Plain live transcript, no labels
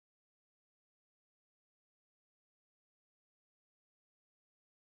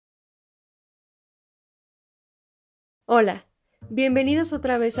Hola, bienvenidos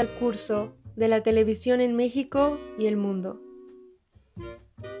otra vez al curso de la televisión en México y el mundo.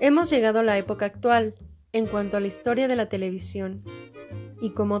 Hemos llegado a la época actual en cuanto a la historia de la televisión y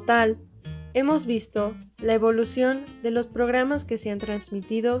como tal, hemos visto la evolución de los programas que se han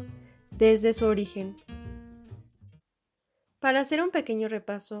transmitido desde su origen. Para hacer un pequeño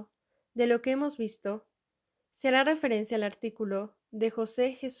repaso de lo que hemos visto, se hará referencia al artículo de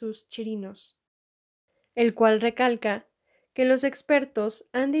José Jesús Chirinos, el cual recalca que los expertos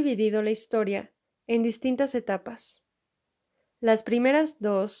han dividido la historia en distintas etapas. Las primeras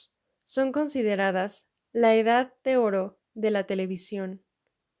dos son consideradas la edad de oro de la televisión.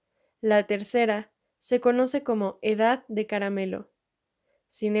 La tercera se conoce como edad de caramelo.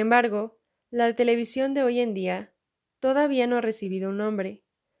 Sin embargo, la televisión de hoy en día todavía no ha recibido un nombre,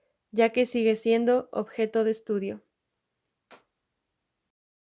 ya que sigue siendo objeto de estudio.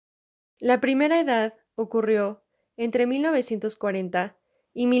 La primera edad ocurrió entre 1940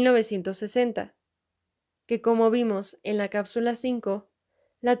 y 1960, que como vimos en la cápsula 5,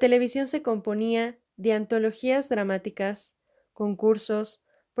 la televisión se componía de antologías dramáticas, concursos,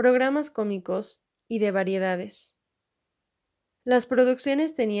 programas cómicos y de variedades. Las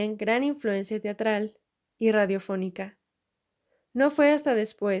producciones tenían gran influencia teatral y radiofónica. No fue hasta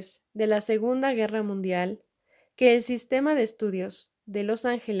después de la Segunda Guerra Mundial que el sistema de estudios de Los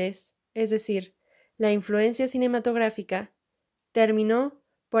Ángeles, es decir, la influencia cinematográfica, terminó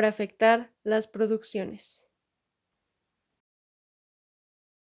por afectar las producciones.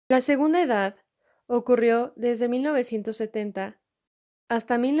 La segunda edad ocurrió desde 1970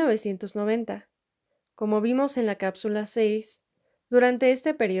 hasta 1990. Como vimos en la cápsula 6, durante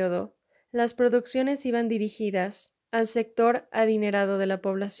este periodo, las producciones iban dirigidas al sector adinerado de la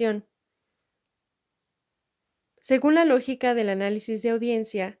población. Según la lógica del análisis de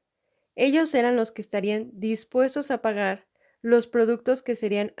audiencia, ellos eran los que estarían dispuestos a pagar los productos que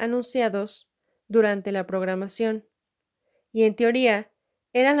serían anunciados durante la programación, y en teoría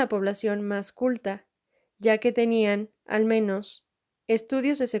eran la población más culta, ya que tenían, al menos,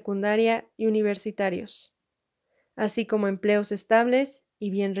 estudios de secundaria y universitarios, así como empleos estables y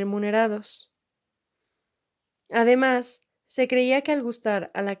bien remunerados. Además, se creía que al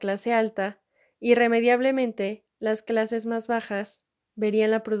gustar a la clase alta, irremediablemente las clases más bajas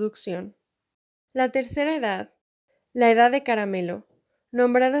verían la producción. La tercera edad, la edad de caramelo,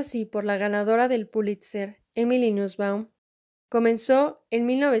 nombrada así por la ganadora del Pulitzer, Emily Nussbaum, comenzó en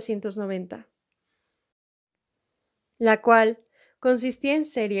 1990, la cual consistía en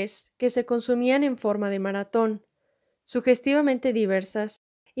series que se consumían en forma de maratón, sugestivamente diversas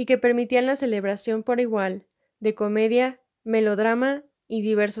y que permitían la celebración por igual de comedia, melodrama y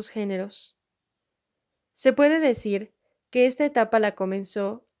diversos géneros. Se puede decir que esta etapa la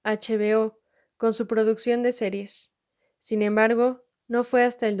comenzó HBO con su producción de series. Sin embargo, no fue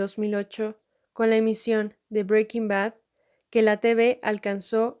hasta el 2008, con la emisión de Breaking Bad, que la TV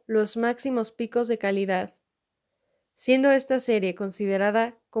alcanzó los máximos picos de calidad, siendo esta serie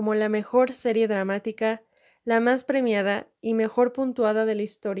considerada como la mejor serie dramática, la más premiada y mejor puntuada de la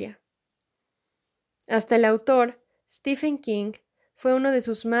historia. Hasta el autor, Stephen King, fue uno de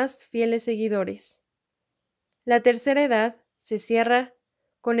sus más fieles seguidores. La tercera edad se cierra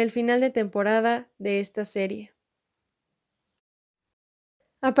con el final de temporada de esta serie.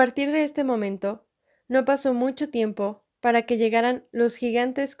 A partir de este momento, no pasó mucho tiempo para que llegaran los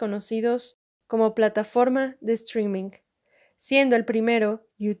gigantes conocidos como plataforma de streaming, siendo el primero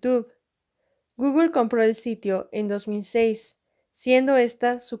YouTube. Google compró el sitio en 2006, siendo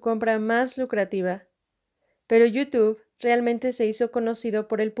esta su compra más lucrativa. Pero YouTube realmente se hizo conocido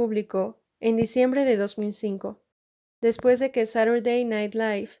por el público en diciembre de 2005, después de que Saturday Night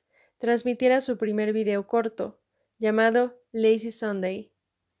Live transmitiera su primer video corto, llamado Lazy Sunday.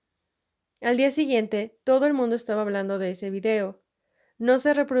 Al día siguiente, todo el mundo estaba hablando de ese video. No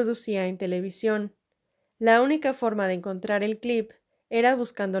se reproducía en televisión. La única forma de encontrar el clip era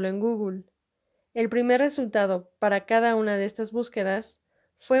buscándolo en Google. El primer resultado para cada una de estas búsquedas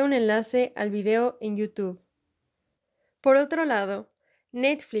fue un enlace al video en YouTube. Por otro lado,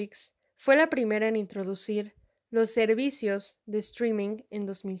 Netflix fue la primera en introducir los servicios de streaming en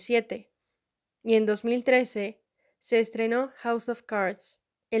 2007, y en 2013 se estrenó House of Cards,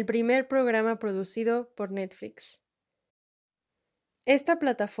 el primer programa producido por Netflix. Esta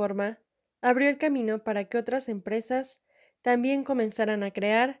plataforma abrió el camino para que otras empresas también comenzaran a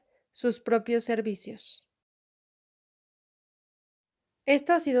crear sus propios servicios.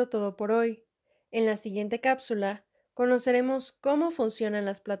 Esto ha sido todo por hoy. En la siguiente cápsula conoceremos cómo funcionan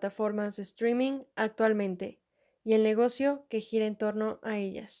las plataformas de streaming actualmente y el negocio que gira en torno a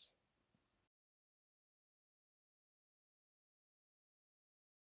ellas.